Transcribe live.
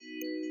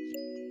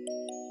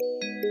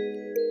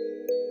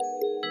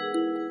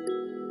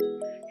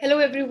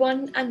Hello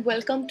everyone and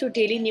welcome to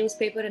Daily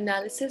Newspaper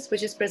Analysis,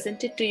 which is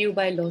presented to you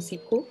by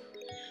LawSeco.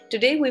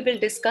 Today we will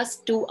discuss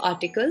two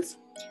articles.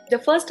 The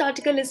first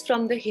article is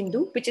from The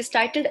Hindu, which is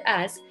titled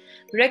as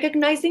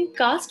Recognizing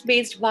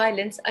Caste-Based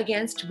Violence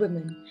Against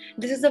Women.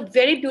 This is a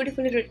very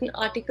beautifully written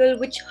article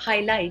which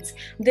highlights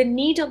the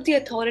need of the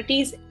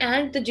authorities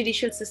and the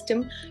judicial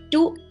system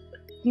to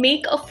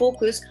make a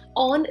focus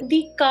on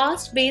the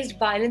caste-based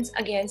violence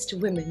against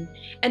women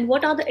and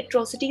what are the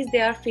atrocities they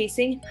are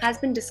facing has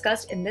been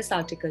discussed in this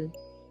article.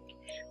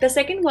 The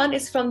second one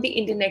is from the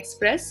Indian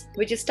Express,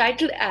 which is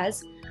titled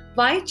as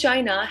Why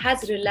China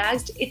Has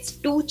Relaxed Its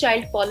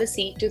Two-Child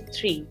Policy to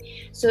Three.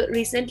 So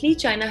recently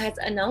China has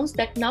announced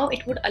that now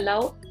it would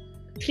allow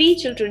 3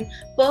 children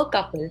per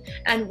couple,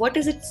 and what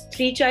is its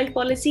 3-child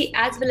policy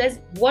as well as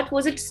what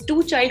was its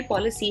 2-child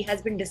policy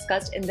has been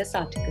discussed in this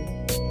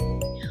article.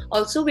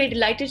 Also, we're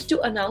delighted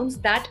to announce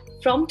that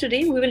from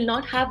today, we will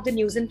not have the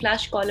News and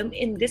Flash column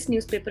in this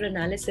newspaper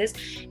analysis.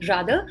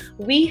 Rather,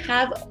 we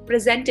have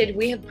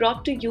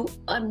brought to you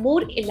a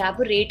more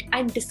elaborate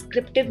and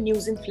descriptive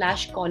News and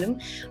Flash column,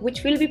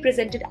 which will be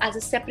presented as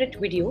a separate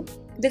video.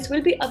 This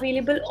will be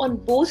available on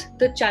both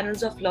the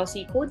channels of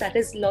LawSeco, that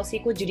is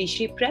LawSeco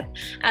Judiciary Prep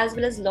as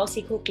well as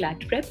LawSeco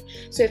CLAT Prep.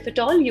 So if at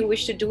all you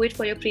wish to do it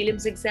for your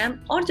prelims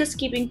exam or just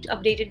keeping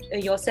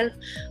updated yourself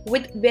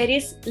with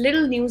various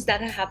little news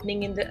that are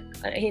happening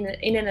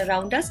in and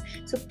around us,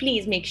 so please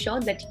make sure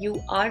that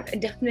you are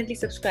definitely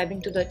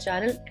subscribing to the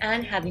channel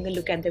and having a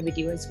look at the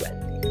video as well.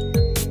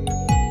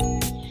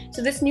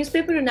 So this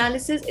newspaper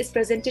analysis is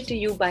presented to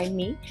you by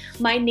me.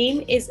 My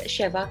name is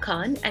Sheva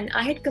Khan and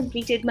I had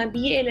completed my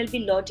BA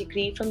LLB law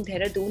degree from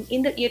Dehradun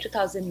in the year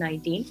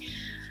 2019.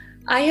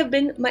 I have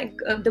been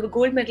the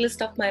gold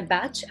medalist of my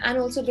batch and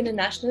also been a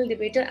national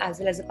debater as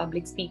well as a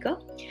public speaker.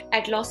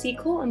 At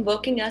LawSeco, I'm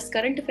working as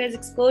current affairs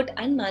expert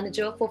and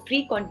manager for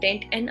free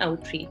content and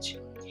outreach.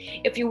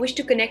 If you wish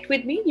to connect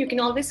with me, you can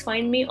always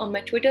find me on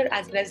my Twitter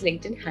as well as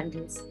LinkedIn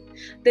handles.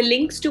 The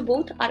links to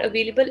both are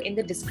available in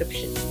the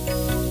description.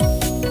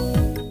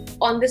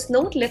 On this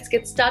note, let's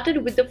get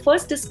started with the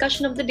first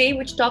discussion of the day,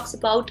 which talks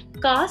about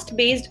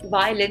caste-based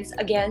violence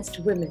against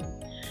women.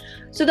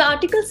 So the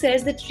article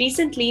says that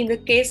recently in the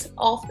case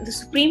of the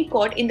Supreme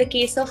Court in the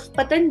case of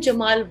Patan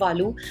Jamal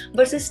Walu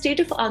versus State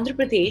of Andhra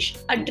Pradesh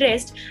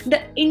addressed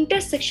the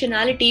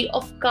intersectionality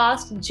of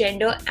caste,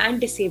 gender and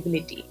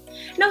disability.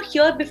 Now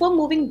here, before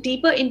moving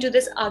deeper into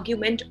this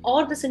argument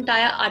or this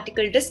entire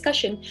article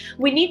discussion,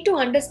 we need to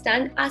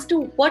understand as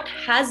to what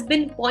has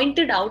been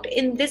pointed out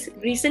in this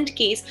recent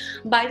case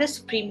by the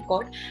Supreme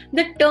Court.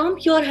 The term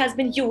here has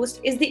been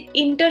used is the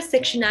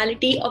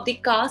intersectionality of the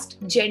caste,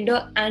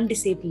 gender and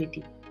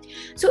disability.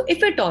 So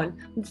if at all,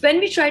 when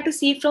we try to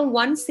see from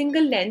one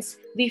single lens,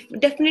 we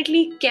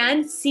definitely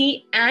can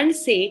see and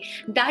say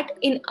that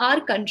in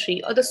our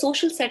country or the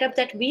social setup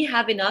that we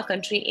have in our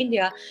country,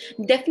 India,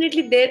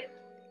 definitely there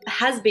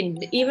has been,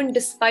 even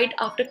despite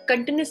after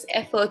continuous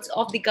efforts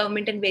of the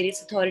government and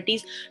various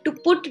authorities to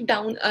put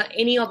down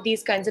any of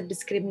these kinds of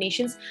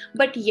discriminations,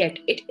 but yet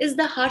it is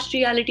the harsh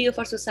reality of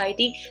our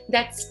society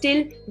that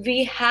still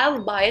we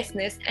have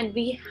biasness and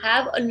we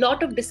have a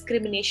lot of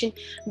discrimination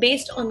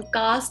based on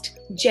caste,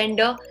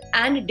 gender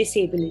and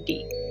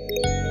disability.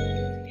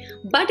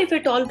 But if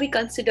at all we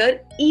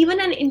consider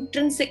even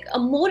a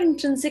more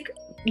intrinsic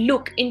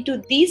look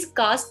into these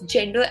caste,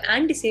 gender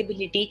and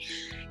disability,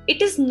 it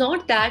is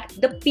not that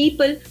the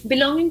people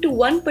belonging to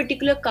one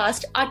particular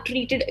caste are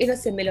treated in a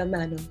similar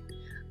manner.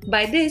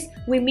 By this,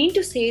 we mean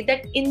to say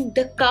that in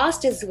the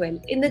caste as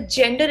well, in the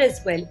gender as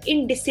well,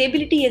 in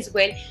disability as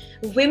well,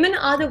 women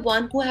are the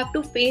ones who have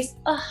to face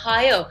a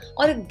higher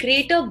or a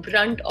greater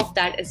brunt of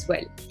that as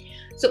well.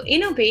 So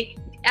in a way,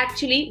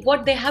 actually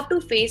what they have to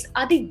face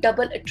are the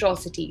double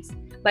atrocities.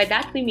 By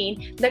that we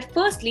mean that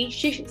firstly,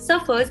 she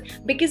suffers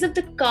because of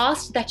the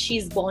caste that she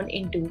is born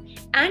into,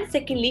 and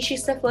secondly, she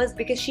suffers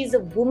because she is a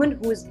woman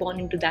who is born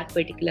into that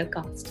particular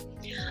caste.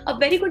 A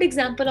very good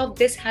example of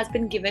this has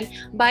been given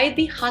by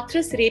the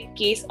Hathras rape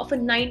case of a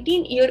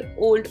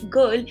 19-year-old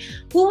girl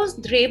who was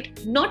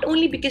raped not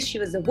only because she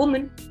was a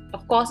woman,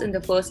 of course in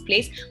the first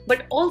place,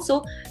 but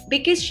also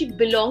because she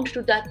belonged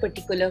to that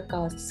particular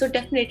caste. So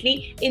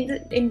definitely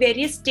in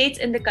various states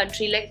in the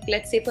country, like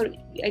let's say for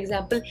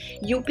example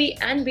UP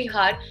and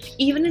Bihar,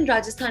 even in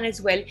Rajasthan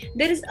as well,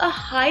 there is a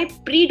high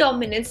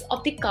predominance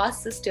of the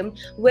caste system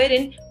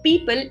wherein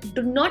people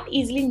do not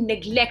easily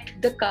neglect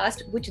the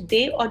caste which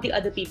they or the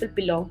other people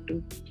belong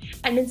to.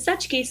 And in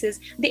such cases,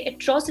 the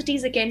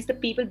atrocities against the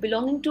people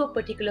belonging to a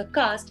particular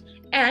caste,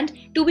 and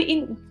to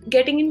be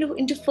getting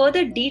into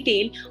further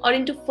detail or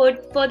into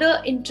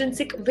further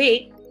intrinsic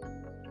way,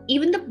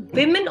 even the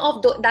women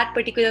of that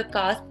particular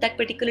caste, that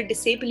particular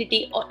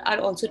disability are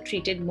also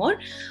treated more,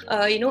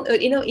 in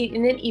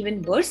an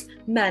even worse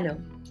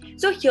manner.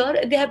 So here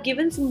they have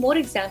given some more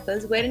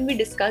examples wherein we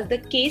discuss the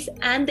case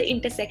and the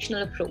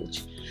intersectional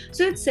approach.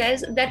 So it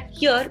says that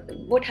here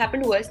what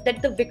happened was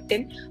that the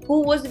victim,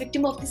 who was the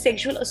victim of the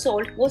sexual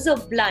assault, was a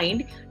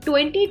blind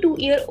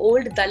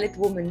 22-year-old Dalit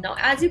woman. Now,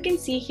 as you can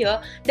see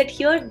here, that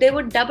here there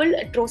were double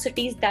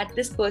atrocities that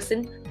this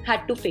person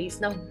had to face.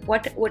 Now,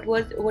 what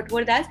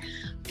were that?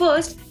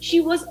 First,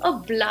 she was a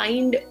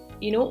blind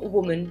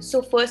woman. So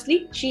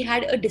firstly, she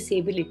had a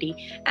disability,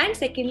 and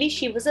secondly,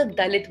 she was a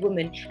Dalit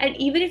woman. And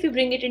even if you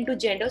bring it into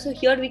gender, so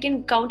here we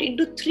can count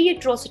into 3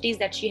 atrocities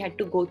that she had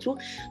to go through.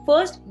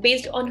 First,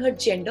 based on her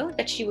gender,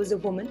 that she was a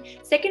woman.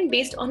 Second,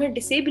 based on her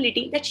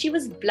disability, that she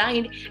was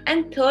blind.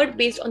 And third,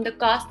 based on the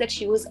caste, that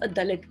she was a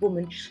Dalit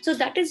woman. So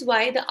that is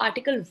why the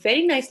article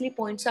very nicely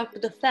points out to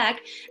the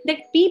fact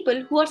that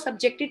people who are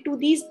subjected to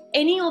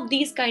any of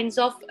these kinds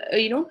of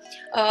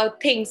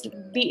things,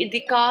 be it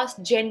the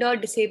caste, gender,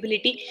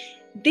 disability,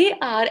 they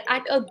are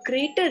at a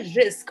greater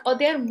risk, or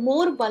they are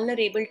more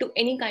vulnerable to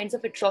any kinds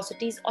of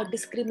atrocities or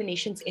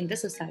discriminations in the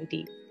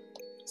society.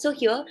 So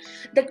here,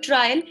 the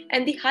trial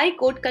and the High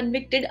Court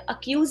convicted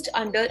accused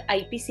under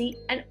IPC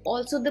and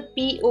also the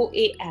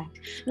POA Act.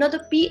 Now, the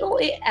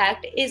POA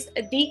Act is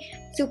the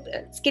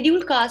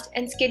Scheduled Caste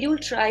and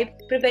Scheduled Tribe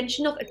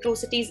Prevention of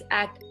Atrocities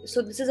Act.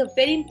 So this is a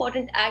very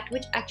important act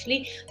which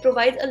actually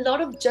provides a lot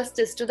of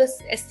justice to the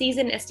SCs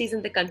and STs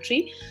in the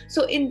country.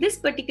 So in this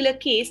particular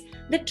case,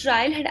 the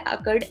trial had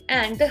occurred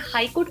and the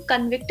High Court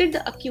convicted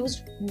the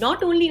accused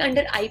not only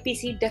under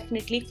IPC,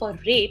 definitely for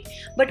rape,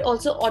 but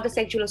also or the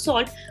sexual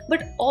assault,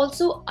 but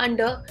also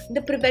under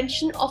the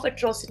Prevention of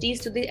Atrocities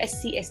to the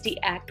SC/ST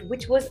Act,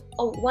 which was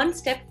a one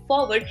step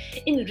forward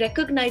in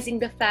recognizing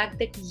the fact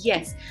that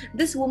yes,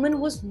 this woman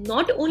was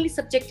not only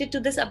subjected to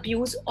this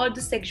abuse or the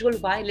sexual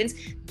violence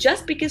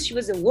just because she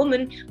was a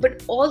woman,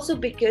 but also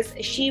because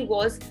she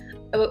was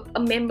a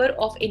member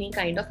of any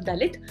kind of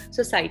Dalit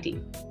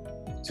society.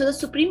 So the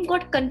Supreme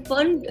Court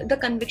confirmed the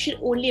conviction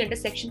only under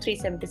Section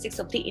 376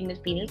 of the Indian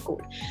Penal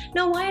Code.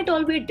 Now, why at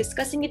all we're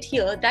discussing it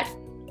here? That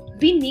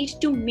we need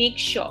to make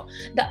sure,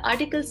 the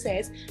article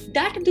says,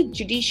 that the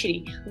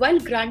judiciary, while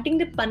granting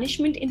the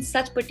punishment in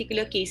such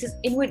particular cases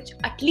in which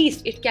at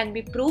least it can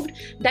be proved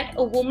that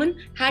a woman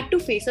had to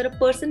face, or a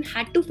person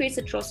had to face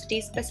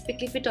atrocities,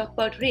 specifically if we talk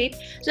about rape,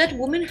 so that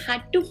woman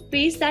had to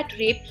face that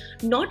rape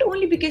not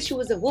only because she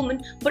was a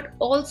woman, but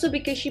also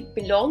because she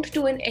belonged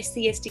to an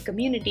SC/ST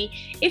community.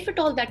 If at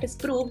all that is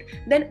proved,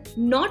 then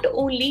not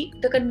only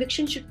the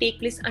conviction should take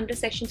place under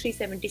Section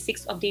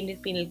 376 of the Indian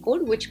Penal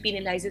Code, which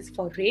penalizes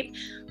for rape,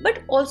 but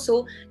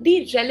also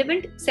the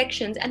relevant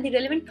sections and the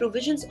relevant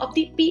provisions of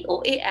the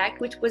POA Act,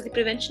 which was the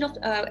Prevention of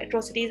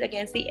Atrocities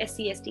Against the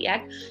SC/ST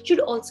Act, should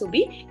also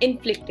be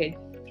inflicted.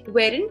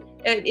 Wherein,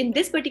 in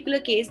this particular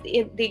case,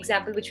 the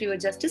example which we were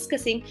just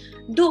discussing,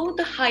 though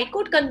the High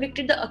Court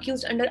convicted the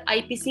accused under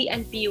IPC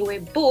and POA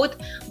both,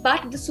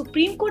 but the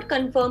Supreme Court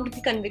confirmed the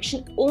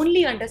conviction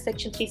only under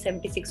Section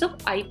 376 of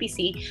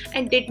IPC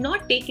and did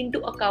not take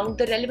into account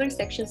the relevant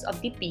sections of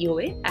the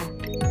POA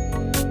Act.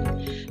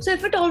 So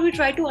if at all we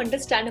try to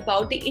understand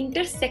about the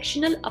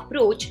intersectional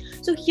approach,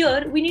 so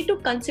here we need to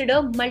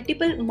consider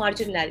multiple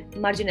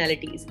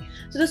marginalities.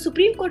 So the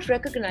Supreme Court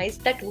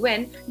recognized that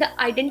when the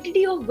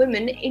identity of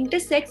women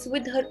intersects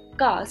with her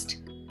caste,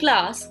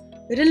 class,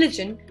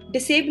 religion,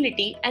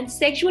 disability, and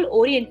sexual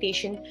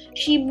orientation,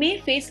 she may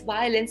face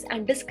violence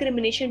and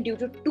discrimination due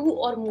to 2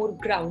 or more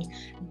grounds.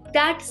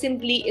 That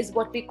simply is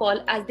what we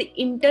call as the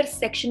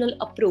intersectional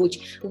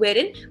approach,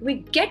 wherein we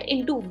get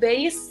into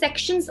various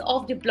sections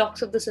of the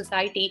blocks of the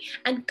society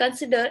and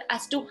consider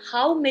as to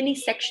how many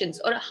sections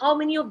or how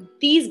many of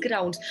these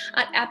grounds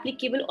are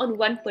applicable on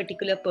one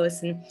particular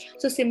person.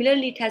 So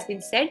similarly, it has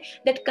been said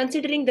that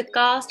considering the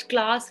caste,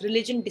 class,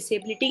 religion,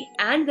 disability,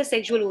 and the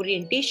sexual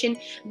orientation,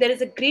 there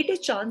is a greater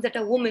chance that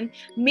a woman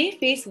may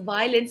face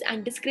violence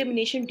and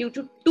discrimination due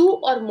to 2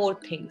 or more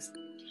things.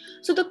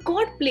 So the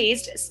court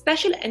placed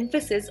special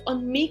emphasis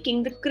on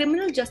making the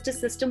criminal justice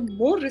system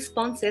more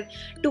responsive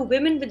to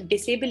women with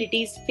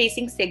disabilities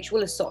facing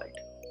sexual assault.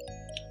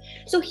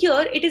 So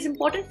here it is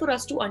important for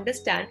us to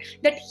understand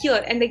that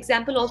here, and the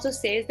example also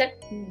says that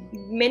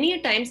many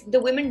a times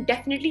the women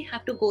definitely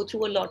have to go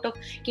through a lot of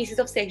cases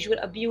of sexual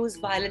abuse,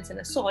 violence and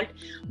assault.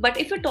 But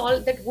if at all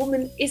that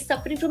woman is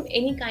suffering from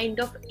any kind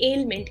of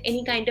ailment,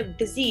 any kind of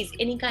disease,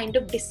 any kind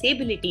of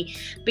disability,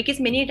 because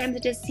many a times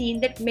it is seen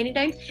that many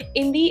times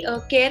in the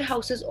care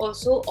houses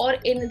also, or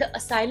in the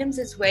asylums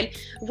as well,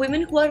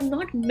 women who are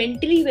not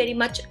mentally very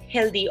much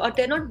healthy, or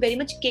they're not very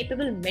much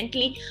capable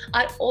mentally,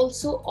 are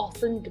also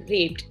often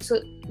raped.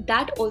 So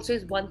that also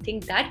is one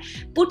thing that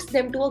puts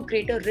them to a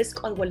greater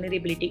risk or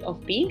vulnerability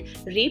of being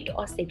raped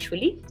or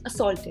sexually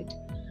assaulted.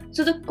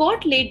 So the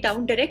court laid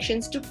down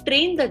directions to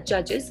train the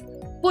judges,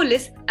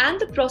 police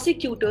and the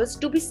prosecutors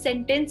to be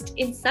sentenced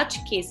in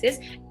such cases,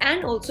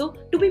 and also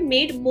to be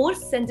made more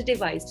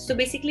sensitized. So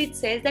basically it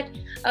says that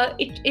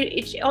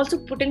it also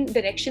put in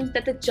directions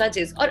that the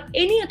judges or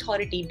any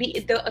authority, be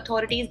it the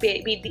authorities, be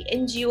it the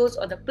NGOs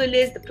or the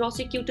police, the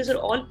prosecutors or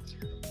all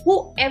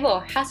whoever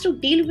has to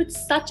deal with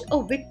such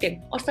a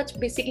victim, or such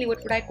basically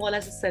what would I call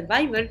as a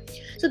survivor,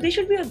 so they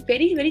should be a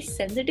very, very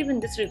sensitive in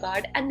this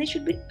regard, and they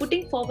should be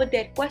putting forward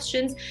their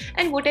questions,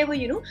 and whatever,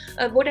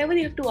 whatever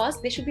they have to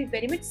ask, they should be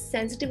very much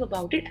sensitive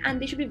about it,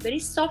 and they should be very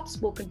soft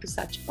spoken to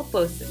such a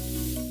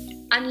person.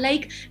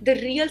 Unlike the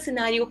real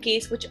scenario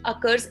case which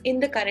occurs in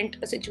the current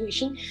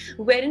situation,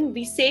 wherein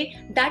we say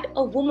that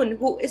a woman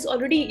who is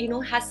already,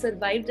 has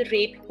survived the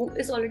rape, who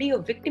is already a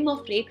victim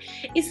of rape,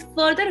 is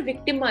further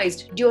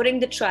victimized during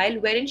the trial,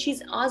 wherein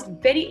she's asked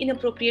very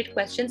inappropriate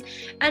questions,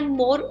 and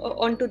more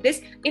onto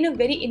this in a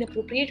very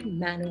inappropriate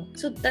manner.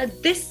 So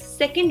that this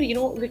second,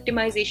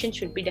 victimization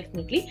should be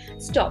definitely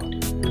stopped.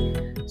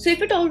 So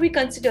if at all we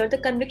consider the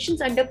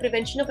convictions under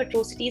Prevention of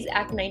Atrocities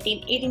Act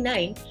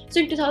 1989,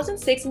 so in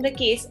 2006, in the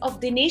case of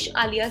Dinesh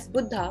alias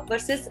Buddha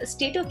versus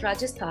State of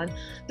Rajasthan,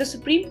 the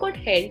Supreme Court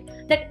held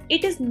that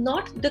it is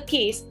not the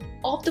case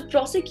of the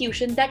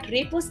prosecution that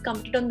rape was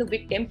committed on the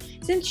victim,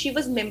 since she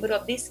was member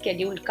of the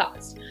scheduled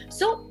caste.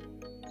 So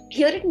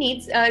here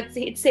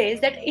it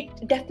says that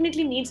it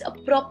definitely needs a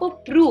proper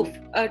proof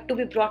to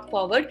be brought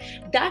forward,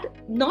 that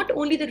not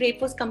only the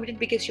rape was committed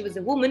because she was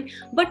a woman,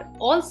 but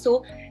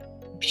also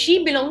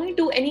she belonging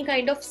to any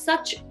kind of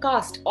such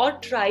caste or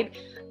tribe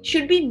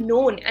should be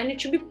known, and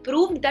it should be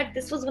proved that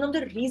this was one of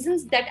the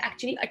reasons that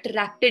actually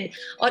attracted,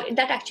 or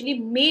that actually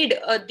made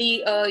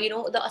the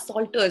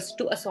assaulters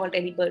to assault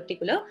any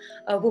particular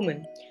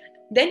woman.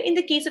 Then in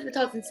the case of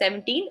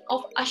 2017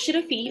 of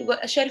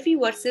Ashrafi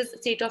versus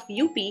State of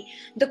UP,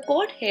 the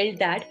court held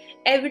that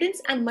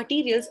evidence and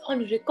materials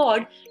on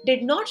record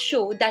did not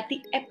show that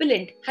the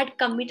appellant had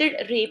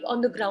committed rape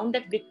on the ground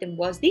that victim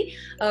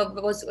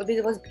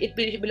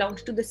it belonged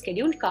to the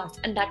scheduled caste,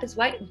 and that is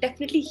why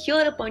definitely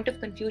here a point of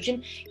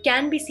confusion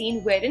can be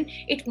seen, wherein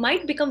it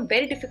might become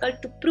very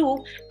difficult to prove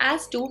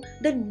as to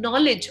the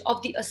knowledge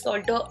of the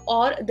assaulter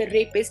or the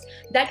rapist,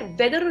 that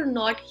whether or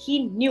not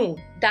he knew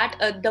that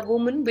the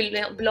woman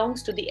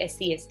belongs to the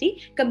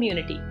SC/ST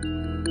community.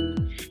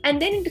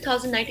 And then in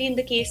 2019, in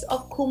the case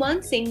of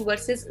Khuman Singh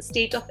versus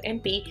State of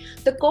MP,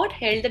 the court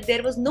held that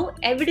there was no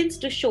evidence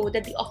to show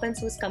that the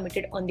offence was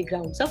committed on the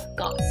grounds of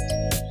caste.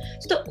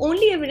 So the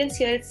only evidence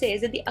here, it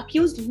says that the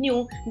accused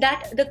knew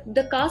that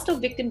the caste of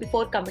victim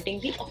before committing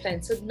the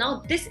offence. So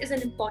now this is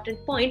an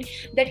important point,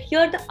 that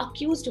here the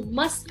accused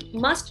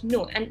must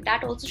know, and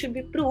that also should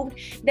be proved,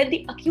 that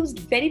the accused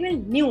very well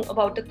knew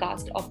about the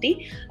caste of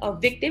the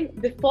victim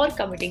before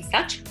committing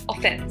such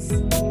offence.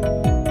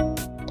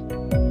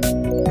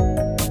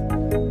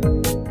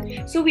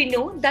 So we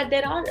know that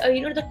there are,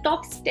 the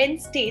top 10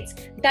 states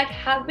that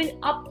have been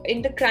up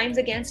in the crimes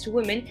against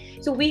women.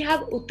 So we have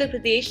Uttar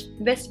Pradesh,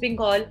 West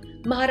Bengal,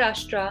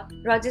 Maharashtra,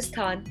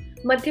 Rajasthan,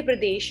 Madhya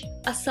Pradesh,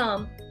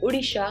 Assam,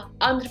 Odisha,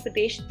 Andhra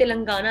Pradesh,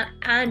 Telangana,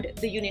 and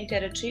the Union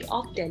Territory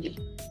of Delhi.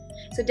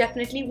 So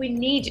definitely we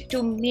need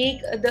to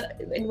make the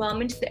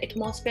environment, the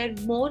atmosphere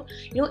more,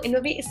 in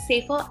a way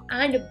safer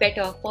and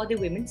better for the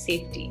women's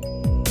safety.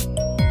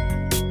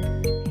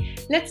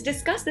 Let's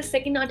discuss the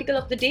second article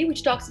of the day,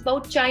 which talks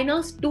about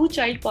China's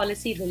two-child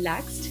policy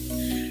relaxed.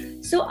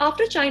 So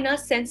after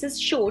China's census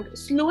showed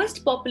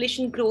slowest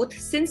population growth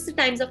since the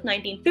times of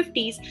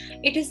 1950s,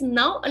 it is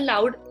now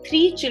allowed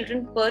 3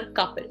 children per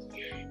couple.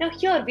 Now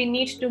here we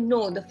need to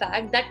know the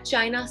fact that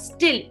China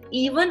still,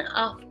 even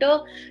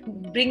after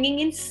bringing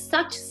in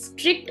such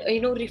strict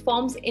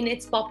reforms in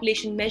its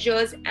population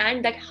measures,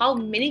 and that how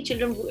many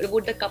children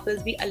would the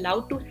couples be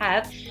allowed to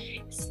have,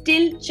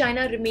 still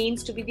China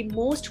remains to be the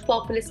most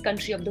populous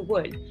country of the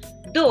world.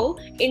 Though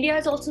India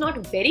is also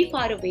not very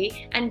far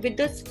away, and with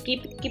this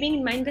keeping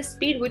in mind the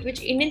speed with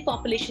which Indian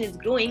population is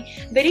growing,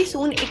 very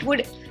soon it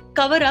would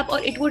cover up, or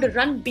it would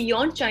run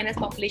beyond China's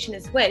population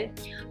as well.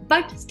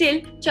 But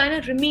still,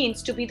 China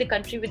remains to be the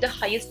country with the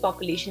highest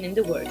population in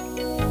the world.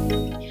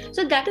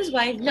 So that is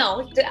why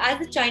now, as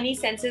the Chinese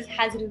census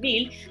has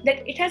revealed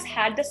that it has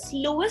had the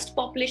slowest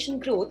population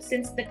growth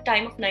since the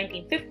time of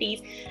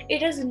 1950s,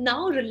 it has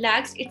now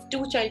relaxed its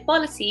two-child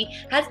policy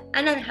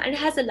and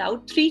has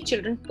allowed 3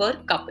 children per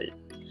couple.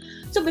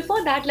 So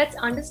before that, let's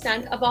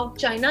understand about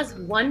China's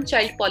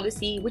one-child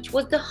policy, which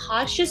was the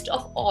harshest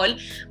of all,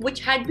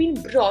 which had been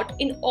brought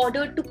in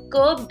order to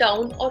curb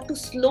down or to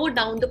slow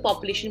down the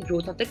population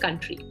growth of the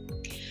country.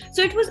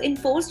 So it was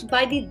enforced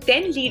by the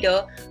then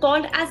leader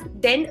called as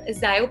Deng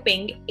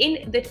Xiaoping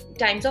in the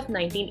times of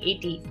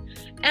 1980s.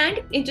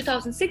 And in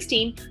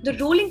 2016, the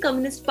ruling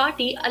Communist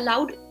Party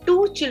allowed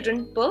 2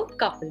 children per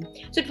couple.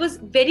 So it was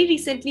very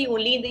recently,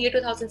 only in the year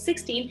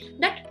 2016,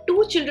 that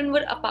 2 children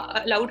were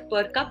allowed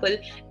per couple,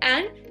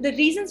 and the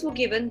reasons were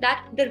given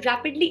that the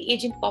rapidly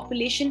aging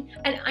population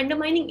and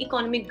undermining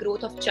economic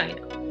growth of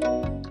China.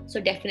 So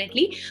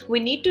definitely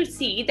we need to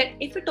see that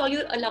if at all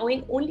you're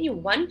allowing only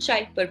 1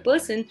 child per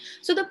person,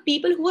 so the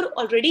people who are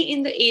already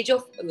in the age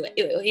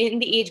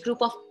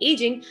group of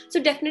aging, so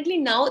definitely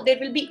now there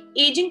will be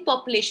aging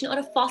population, or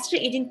a faster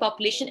aging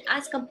population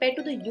as compared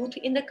to the youth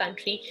in the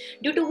country,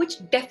 due to which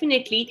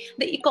definitely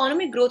the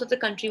economic growth of the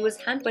country was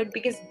hampered,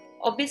 because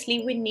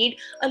obviously we need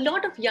a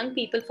lot of young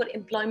people for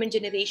employment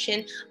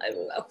generation,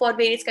 for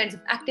various kinds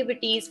of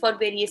activities, for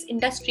various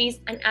industries.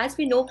 And as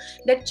we know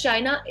that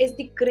China is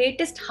the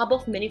greatest hub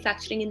of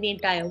manufacturing in the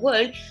entire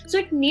world, so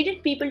it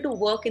needed people to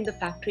work in the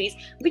factories,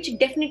 which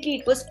definitely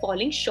it was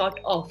falling short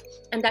of.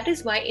 And that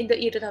is why in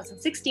the year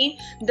 2016,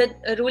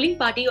 the ruling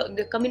party, or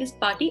the Communist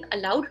Party,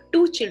 allowed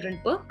 2 children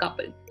per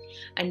couple.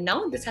 And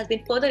now this has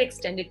been further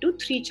extended to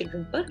 3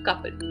 children per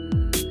couple.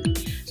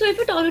 So if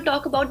at all we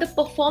talk about the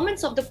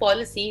performance of the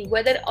policy,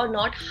 whether or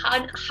not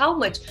how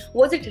much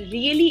was it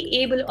really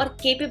able or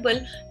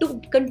capable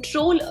to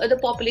control the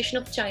population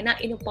of China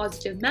in a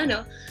positive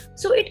manner,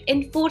 so it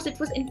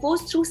was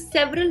enforced through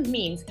several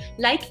means,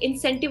 like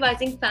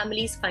incentivizing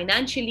families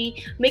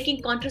financially,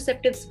 making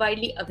contraceptives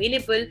widely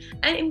available,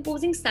 and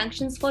imposing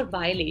sanctions for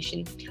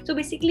violation. So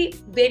basically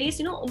various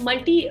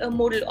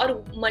multi-modal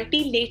or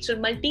multilateral,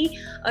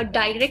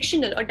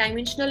 multi-directional or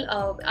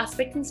dimensional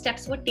aspects and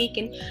steps were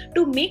taken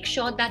to make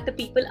sure that the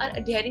people are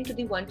adhering to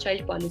the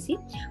one-child policy,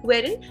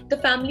 wherein the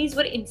families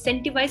were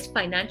incentivized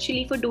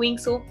financially for doing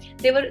so.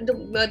 They were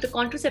the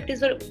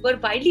contraceptives were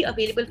widely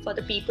available for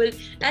the people,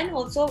 and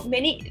also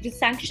many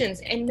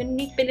sanctions and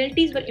many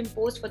penalties were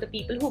imposed for the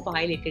people who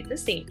violated the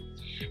same.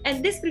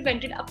 And this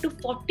prevented up to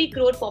 40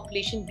 crore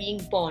population being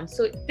born.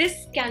 So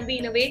this can be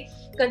in a way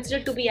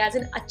considered to be as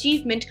an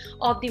achievement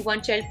of the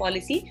one-child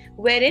policy,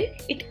 wherein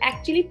it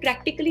actually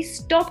practically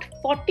stopped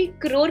 40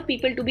 crore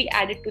people to be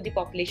added to the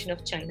population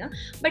of China.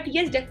 But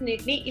yes,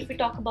 definitely, if we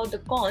talk about the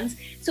cons,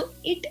 so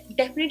it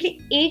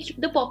definitely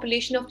aged the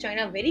population of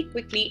China very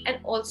quickly, and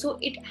also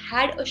it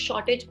had a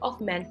shortage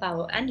of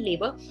manpower and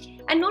labor.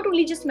 And not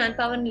only just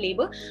manpower and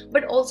labor,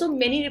 but also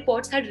many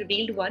reports had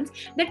revealed once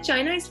that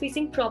China is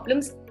facing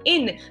problems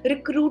in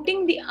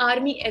recruiting the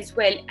army as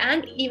well.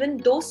 And even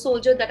those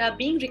soldiers that are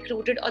being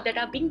recruited or that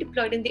are being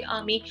deployed in the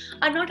army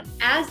are not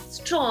as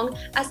strong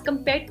as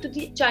compared to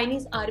the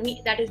Chinese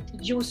army that it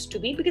used to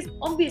be, because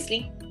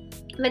obviously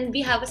when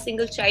we have a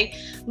single child,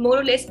 more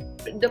or less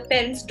the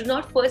parents do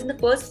not in the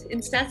first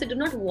instance, they do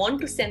not want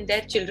to send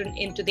their children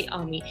into the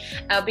army,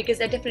 because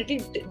that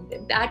definitely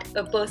that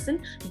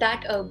person,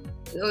 that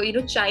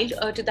child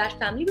to that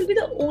family will be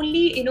the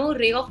only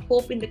ray of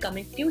hope in the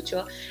coming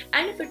future.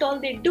 And if at all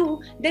they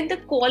do, then the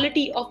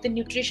quality of the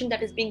nutrition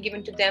that is being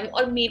given to them,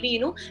 or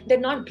maybe they're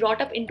not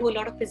brought up into a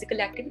lot of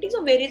physical activities,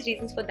 or various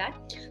reasons for that.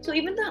 So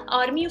even the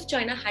army of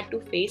China had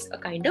to face a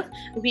kind of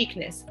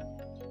weakness.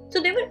 So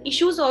there were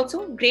issues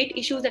also, great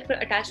issues that were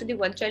attached to the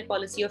one-child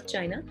policy of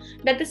China,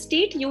 that the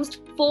state used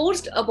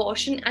forced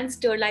abortion and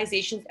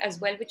sterilizations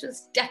as well, which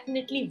was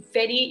definitely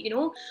very, it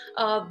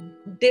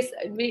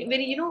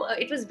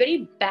was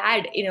very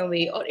bad in a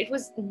way, or it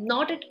was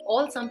not at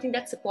all something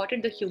that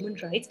supported the human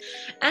rights.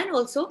 And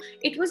also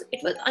it was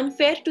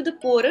unfair to the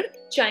poorer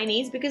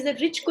Chinese, because the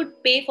rich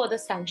could pay for the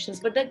sanctions,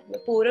 but the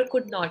poorer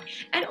could not.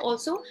 And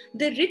also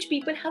the rich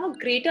people have a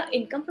greater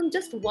income from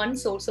just one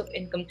source of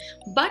income,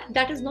 but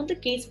that is not the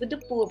case with the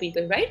poor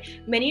people, right?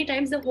 Many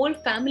times the whole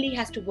family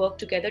has to work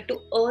together to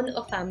earn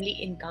a family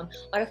income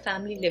or a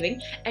family living.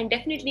 And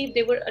definitely if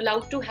they were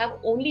allowed to have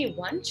only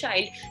one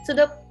child, so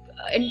the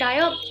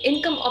entire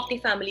income of the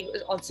family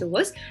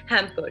was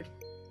hampered.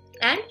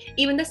 And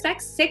even the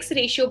sex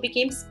ratio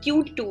became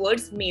skewed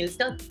towards males.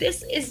 Now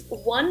this is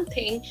one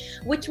thing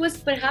which was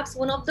perhaps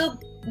one of the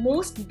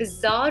most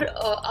bizarre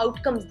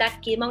outcomes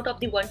that came out of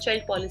the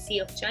one-child policy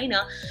of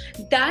China,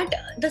 that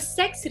the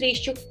sex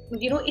ratio,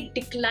 it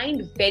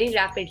declined very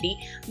rapidly,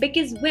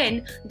 because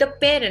when the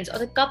parents or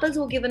the couples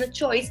were given a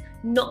choice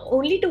not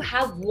only to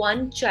have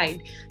one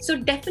child, so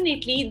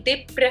definitely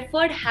they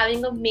preferred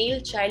having a male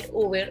child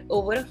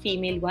over a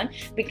female one,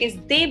 because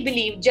they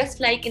believe, just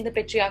like in the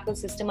patriarchal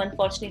system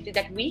unfortunately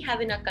that we have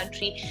in our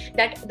country,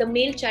 that the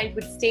male child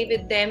would stay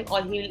with them,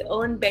 or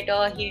he'll earn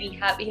better,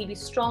 he'll be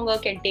stronger,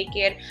 can take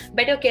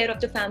better care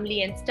of the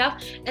family and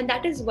stuff. And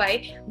that is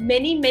why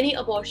many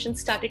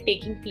abortions started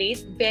taking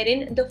place,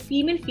 wherein the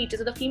female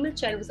fetus or the female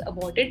child was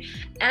aborted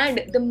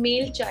and the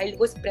male child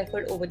was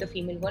preferred over the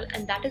female one.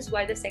 And that is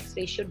why the sex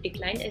ratio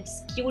declined and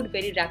skewed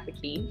very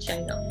rapidly in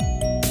China.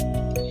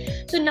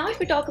 So now if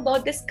we talk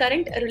about this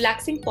current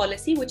relaxing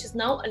policy, which is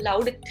now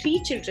allowed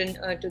 3 children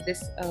to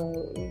this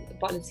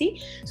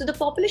policy. So the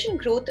population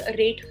growth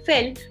rate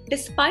fell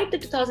despite the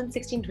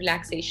 2016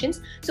 relaxations.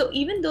 So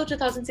even though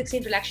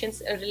 2016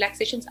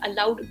 relaxations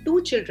allowed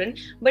 2 children,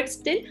 but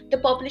still the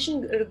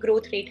population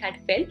growth rate had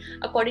fell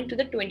according to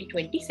the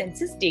 2020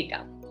 census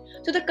data.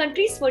 So the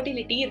country's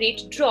fertility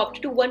rate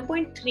dropped to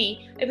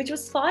 1.3, which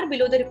was far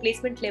below the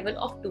replacement level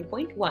of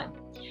 2.1.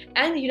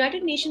 And the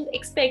United Nations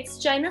expects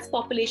China's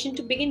population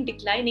to begin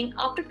declining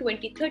after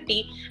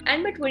 2030,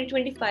 and by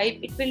 2025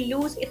 it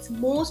will lose its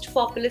most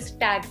populous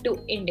tag to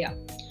India.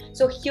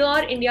 So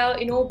here India,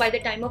 by the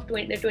time of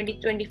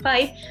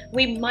 2025,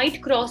 we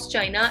might cross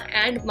China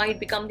and might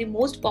become the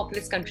most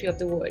populous country of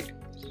the world.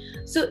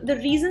 So the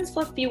reasons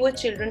for fewer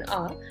children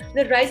are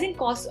the rising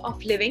costs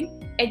of living,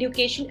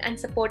 education and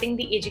supporting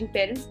the aging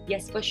parents,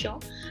 yes, for sure.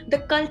 The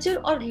culture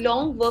or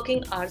long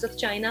working hours of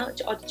China,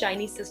 or the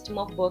Chinese system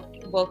of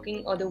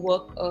working, or the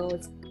work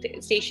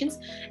stations.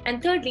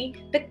 And thirdly,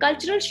 the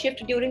cultural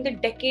shift during the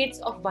decades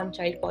of one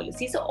child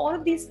policy. So all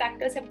of these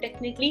factors have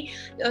definitely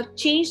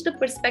changed the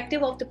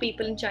perspective of the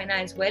people in China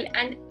as well,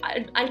 and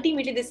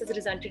ultimately this has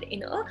resulted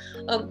in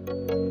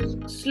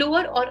a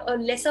slower or a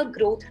lesser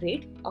growth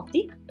rate of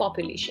the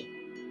population.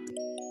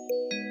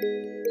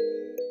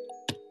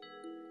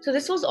 So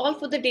this was all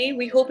for the day.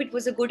 We hope it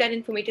was a good and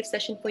informative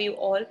session for you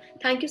all.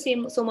 Thank you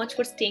so much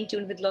for staying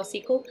tuned with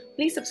LawSikho.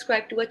 Please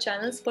subscribe to our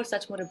channels for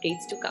such more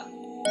updates to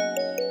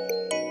come.